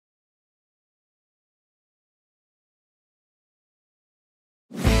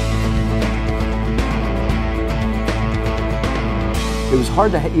It was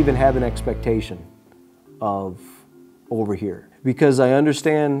hard to even have an expectation of over here because I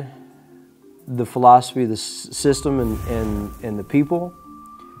understand the philosophy of the system and the people,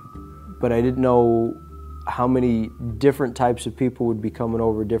 but I didn't know how many different types of people would be coming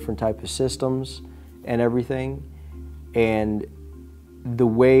over, different type of systems and everything. And the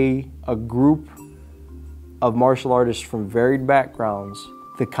way a group of martial artists from varied backgrounds,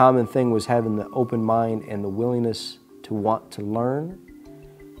 the common thing was having the open mind and the willingness to want to learn.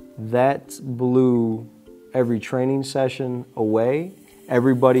 That blew every training session away.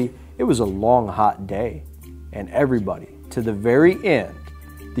 Everybody, it was a long, hot day, and everybody, to the very end,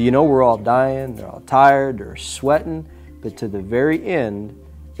 you know, we're all dying, they're all tired, they're sweating, but to the very end,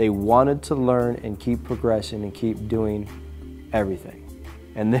 they wanted to learn and keep progressing and keep doing everything.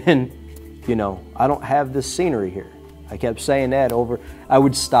 And then, you know, I don't have this scenery here. I kept saying that over. I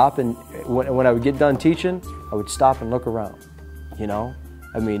would stop, and when I would get done teaching, I would stop and look around, you know?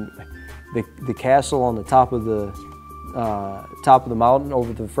 I mean, the castle on the top of the mountain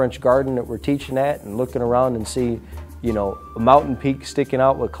over the French Garden that we're teaching at, and looking around and see, you know, a mountain peak sticking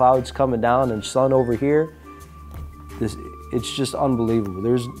out with clouds coming down and sun over here. It's just unbelievable.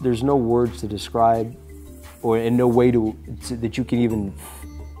 There's no words to describe, and no way that you can even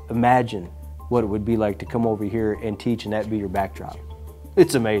imagine what it would be like to come over here and teach and that be your backdrop.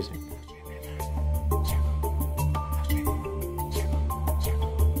 It's amazing.